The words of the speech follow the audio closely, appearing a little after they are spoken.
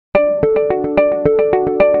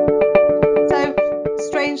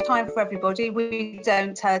time for everybody. We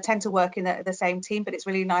don't tend to work in the same team, but it's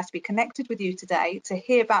really nice to be connected with you today to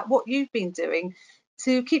hear about what you've been doing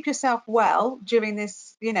to keep yourself well during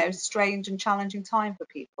this, you know, strange and challenging time for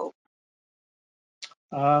people.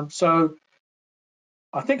 So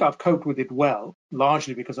I think I've coped with it well,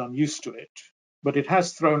 largely because I'm used to it, but it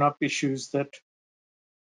has thrown up issues that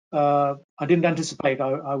I didn't anticipate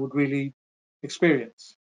I would really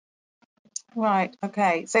experience. Right,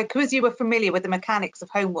 okay. So because you were familiar with the mechanics of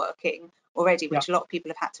home working already, which a lot of people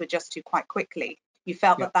have had to adjust to quite quickly, you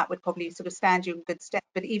felt that that would probably sort of stand you in good stead.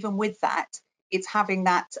 But even with that, it's having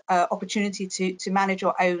that opportunity to manage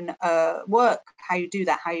your own work, how you do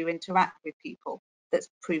that, how you interact with people, that's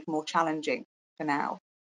proved more challenging for now.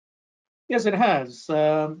 Yes, it has.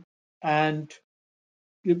 And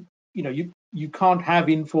you know, you can't have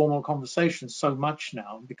informal conversations so much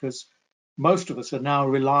now because most of us are now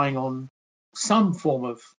relying on some form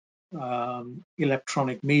of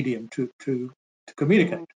electronic medium to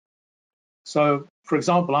communicate. So, for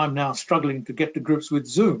example, I'm now struggling to get to grips with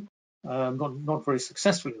Zoom, not very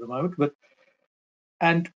successfully at the moment,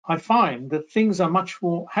 and I find that things are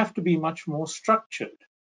have to be much more structured.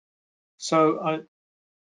 So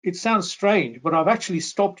it sounds strange, but I've actually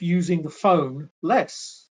stopped using the phone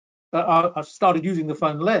less. I've started using the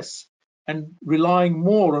phone less and relying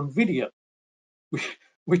more on video,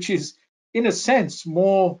 which is, in a sense,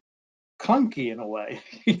 more clunky in a way.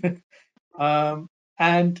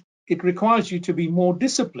 And it requires you to be more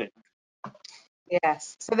disciplined.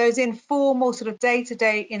 Yes, so those informal sort of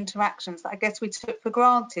day-to-day interactions that I guess we took for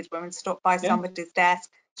granted when we stopped by somebody's desk,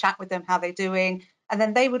 chat with them, how they're doing, and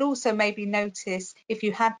then they would also maybe notice if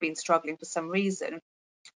you had been struggling for some reason.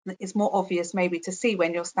 It's more obvious maybe to see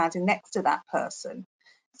when you're standing next to that person.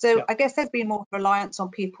 So I guess there's been more reliance on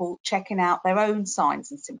people checking out their own signs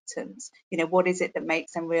and symptoms. You know, what is it that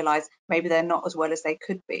makes them realise maybe they're not as well as they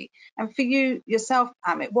could be? And for you yourself,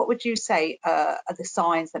 Amit, what would you say are the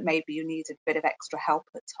signs that maybe you needed a bit of extra help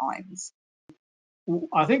at times?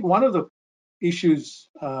 I think one of the issues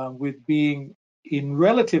with being in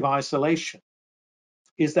relative isolation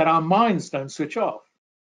is that our minds don't switch off.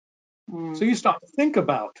 So you start to think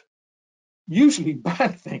about usually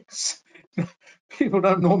bad things. People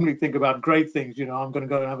don't normally think about great things, you know, I'm going to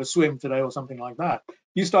go and have a swim today or something like that.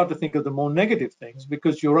 You start to think of the more negative things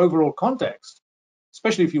because your overall context,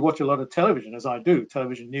 especially if you watch a lot of television, as I do,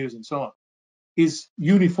 television news and so on, is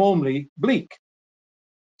uniformly bleak.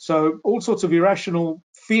 So all sorts of irrational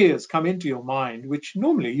fears come into your mind, which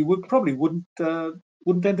normally you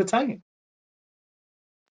wouldn't entertain.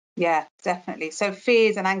 Yeah, definitely. So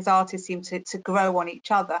fears and anxieties seem to grow on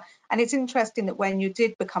each other. And it's interesting that when you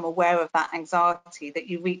did become aware of that anxiety, that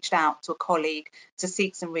you reached out to a colleague to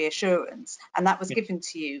seek some reassurance, and that was given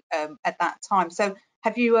to you at that time. So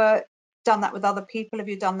have you done that with other people? Have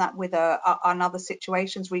you done that with on other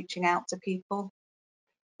situations, reaching out to people?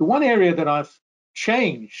 The one area that I've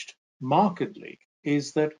changed markedly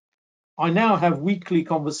is that I now have weekly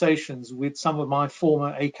conversations with some of my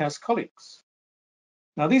former ACAS colleagues.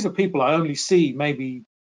 Now, these are people I only see maybe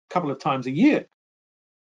a couple of times a year.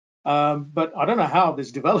 But I don't know how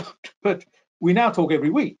this developed, but we now talk every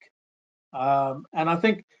week. And I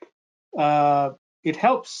think it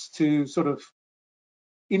helps to sort of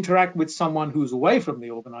interact with someone who's away from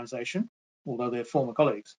the organization, although they're former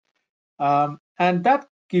colleagues. And that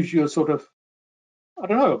gives you a sort of, I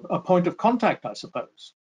don't know, a point of contact, I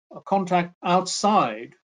suppose, a contact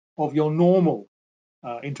outside of your normal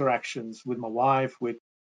interactions with my wife, with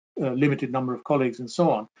a limited number of colleagues and so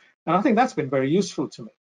on. And I think that's been very useful to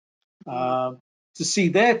me to see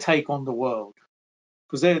their take on the world,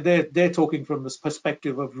 because they're talking from this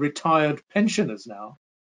perspective of retired pensioners now,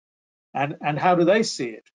 and how do they see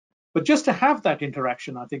it? But just to have that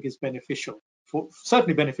interaction, I think, is beneficial,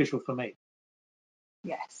 certainly beneficial for me.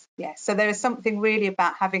 Yes, yes. So there is something really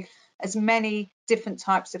about having as many different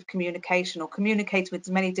types of communication or communicating with as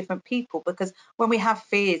many different people, because when we have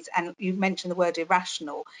fears, and you mentioned the word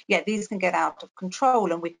irrational, yeah, these can get out of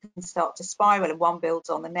control and we can start to spiral and one builds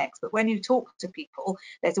on the next. But when you talk to people,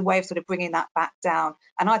 there's a way of sort of bringing that back down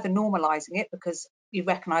and either normalizing it because you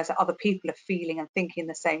recognize that other people are feeling and thinking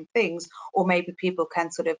the same things, or maybe people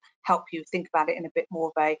can sort of help you think about it in a bit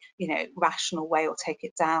more of a, you know, rational way, or take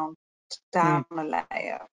it down a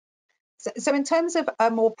layer. So in terms of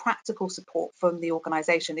a more practical support from the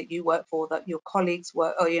organisation that you work for, that your colleagues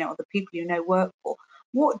work, or, you know, the people you know work for,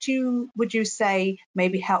 what would you say may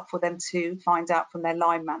be helpful them to find out from their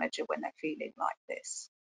line manager when they're feeling like this?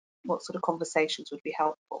 What sort of conversations would be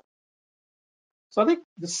helpful? So I think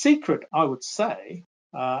the secret, I would say,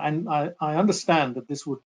 and I understand that this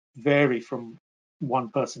would vary from one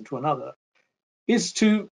person to another, is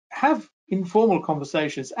to have informal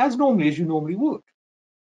conversations as normally as you normally would.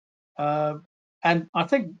 And I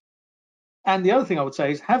think, and the other thing I would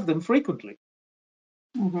say is have them frequently.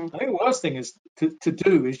 Mm-hmm. I think the worst thing is to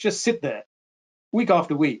do is just sit there week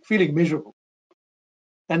after week feeling miserable.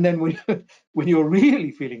 And then when you're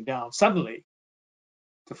really feeling down, suddenly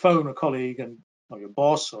to phone a colleague or your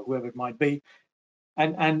boss or whoever it might be,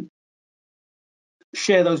 and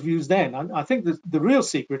share those views then. And I think the real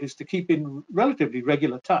secret is to keep in relatively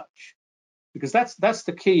regular touch, because that's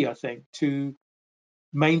the key, I think, to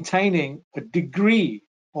maintaining a degree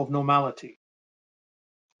of normality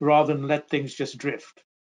rather than let things just drift.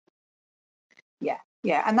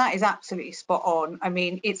 Yeah, and that is absolutely spot on. I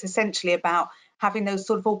mean, it's essentially about having those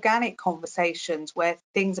sort of organic conversations where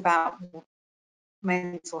things about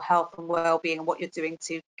mental health and well-being and what you're doing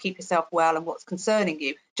to keep yourself well and what's concerning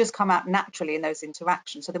you just come out naturally in those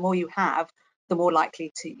interactions. So the more you have, the more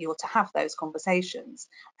likely you're to have those conversations,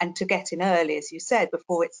 and to get in early, as you said,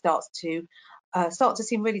 before it starts to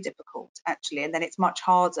seem really difficult, actually, and then it's much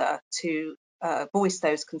harder to voice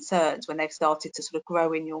those concerns when they've started to sort of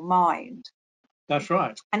grow in your mind. That's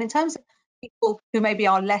right. And in terms of people who maybe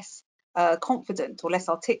are less confident or less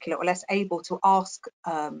articulate or less able to ask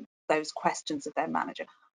those questions of their manager,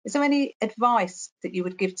 is there any advice that you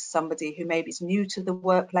would give to somebody who maybe is new to the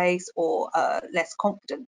workplace or less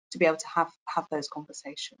confident to be able to have those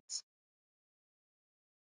conversations?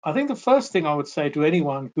 I think the first thing I would say to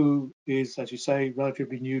anyone who is, as you say,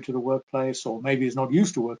 relatively new to the workplace, or maybe is not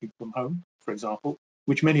used to working from home, for example,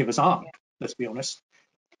 which many of us aren't, let's be honest,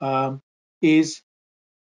 is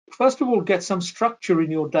first of all, get some structure in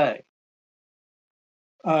your day.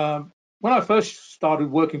 When I first started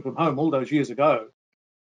working from home all those years ago,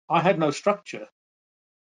 I had no structure.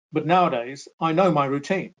 But nowadays, I know my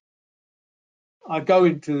routine. I go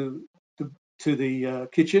into the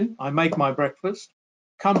kitchen, I make my breakfast,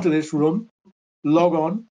 come to this room, log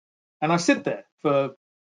on, and I sit there for a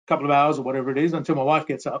couple of hours or whatever it is until my wife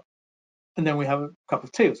gets up, and then we have a cup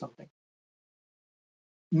of tea or something.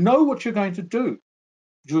 Know what you're going to do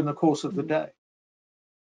during the course of the day.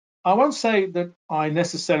 I won't say that I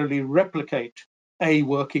necessarily replicate a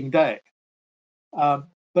working day,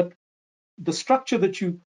 but the structure that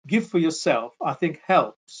you give for yourself, I think,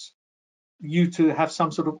 helps you to have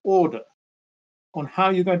some sort of order on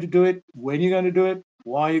how you're going to do it, when you're going to do it,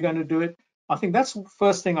 why you're going to do it. I think that's the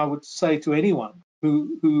first thing I would say to anyone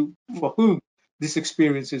for whom this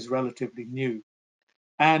experience is relatively new.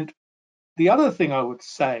 And the other thing I would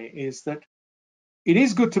say is that it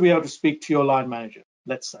is good to be able to speak to your line manager,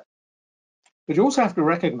 let's say. But you also have to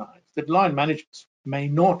recognize that line managers may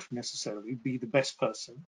not necessarily be the best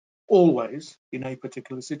person always in a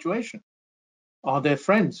particular situation. Are there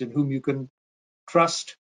friends in whom you can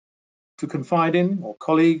trust to confide in, or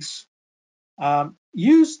colleagues?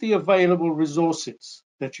 Use the available resources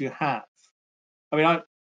that you have. I mean, I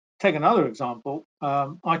take another example.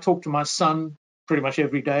 I talk to my son pretty much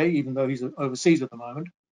every day, even though he's overseas at the moment.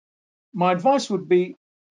 My advice would be,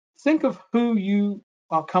 think of who you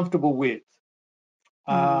are comfortable with,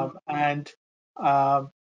 and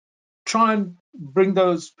try and bring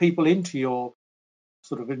those people into your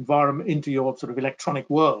sort of environment, into your sort of electronic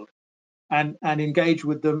world, and engage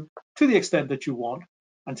with them to the extent that you want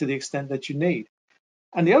and to the extent that you need.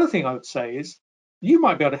 And the other thing I would say is you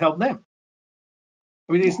might be able to help them.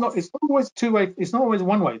 I mean, it's not always two-way. It's not always a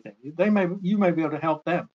one-way thing. You may be able to help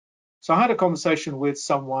them. So I had a conversation with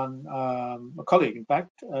someone, a colleague, in fact,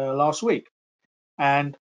 last week,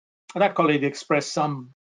 and that colleague expressed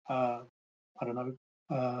some, I don't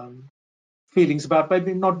know, feelings about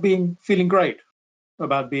maybe not feeling great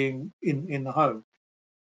about being in the home.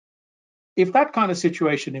 If that kind of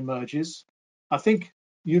situation emerges, I think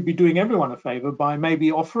you'd be doing everyone a favor by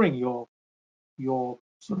maybe offering your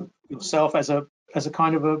sort of yourself as a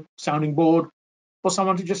kind of a sounding board for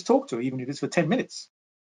someone to just talk to, even if it's for 10 minutes.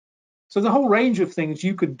 So the whole range of things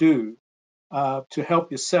you could do to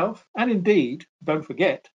help yourself, and indeed, don't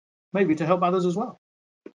forget, maybe to help others as well.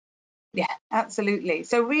 Yeah, absolutely.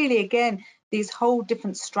 So really, again, these whole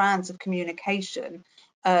different strands of communication,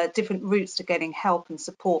 different routes to getting help and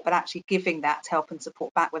support, but actually giving that help and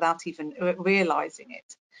support back without even realizing it.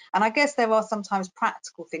 And I guess there are sometimes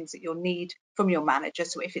practical things that you'll need from your manager.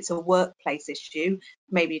 So if it's a workplace issue,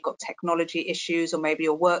 maybe you've got technology issues, or maybe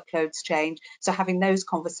your workloads change. So having those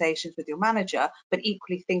conversations with your manager, but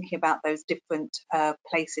equally thinking about those different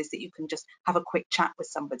places that you can just have a quick chat with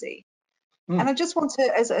somebody. And I just want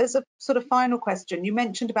to, as a sort of final question, you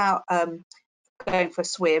mentioned about going for a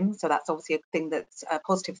swim. So that's obviously a thing that's a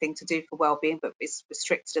positive thing to do for well-being, but it's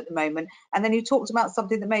restricted at the moment. And then you talked about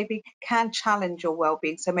something that maybe can challenge your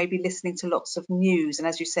well-being. So maybe listening to lots of news. And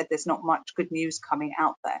as you said, there's not much good news coming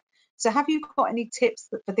out there. So have you got any tips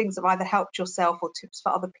for things that have either helped yourself or tips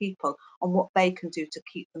for other people on what they can do to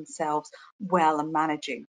keep themselves well and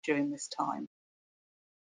managing during this time?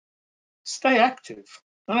 Stay active.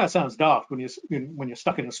 I know it sounds daft when you're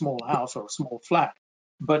stuck in a small house or a small flat,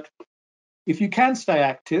 but if you can stay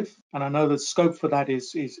active, and I know the scope for that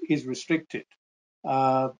is restricted,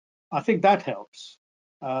 I think that helps.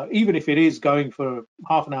 Even if it is going for a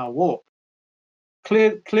half an hour walk,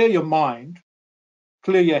 clear your mind,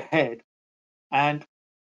 clear your head, and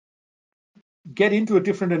get into a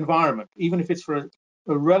different environment, even if it's for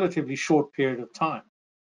a relatively short period of time.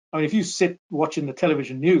 I mean, if you sit watching the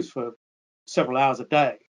television news for several hours a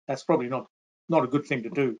day, that's probably not a good thing to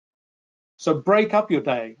do. So break up your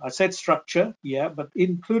day. I said structure, yeah, but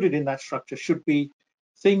included in that structure should be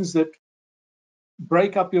things that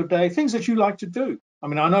break up your day, things that you like to do. I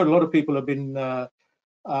mean, I know a lot of people have been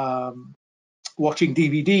watching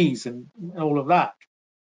DVDs and all of that,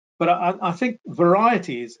 but I think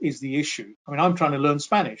variety is the issue. I mean, I'm trying to learn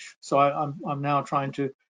Spanish, so I'm now trying to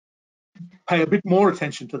pay a bit more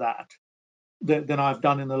attention to that than I've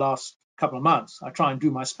done in the last couple of months. I try and do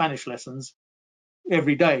my Spanish lessons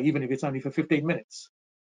every day, even if it's only for 15 minutes.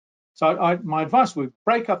 So my advice would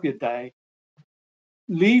break up your day,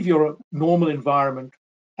 leave your normal environment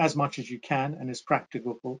as much as you can and as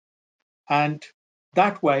practicable. And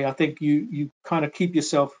that way, I think you kind of keep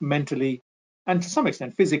yourself mentally and to some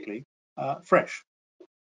extent physically fresh.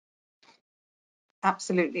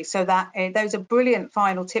 Absolutely. So that those are brilliant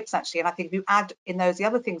final tips, actually. And I think if you add in those the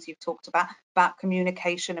other things you've talked about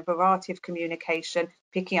communication, a variety of communication,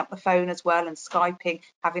 picking up the phone as well and Skyping,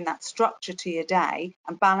 having that structure to your day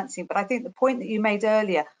and balancing. But I think the point that you made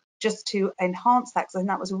earlier, just to enhance that, because I think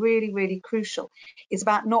that was really, really crucial, is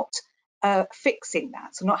about not fixing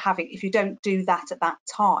that. So not having, if you don't do that at that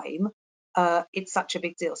time, it's such a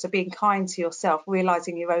big deal. So being kind to yourself,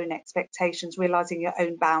 realizing your own expectations, realizing your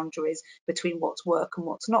own boundaries between what's work and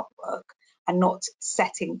what's not work, and not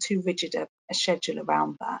setting too rigid a schedule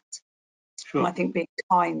around that. Sure. And I think being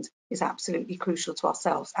kind is absolutely crucial to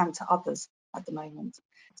ourselves and to others at the moment.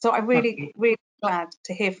 So I'm really, really glad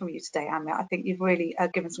to hear from you today, Amir. I think you've really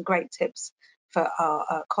given some great tips for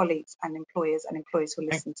our colleagues and employers who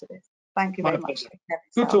listen to this. Thank you very much.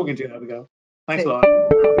 Good talking to you, Abigail. Thanks a lot.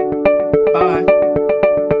 Bye. Bye.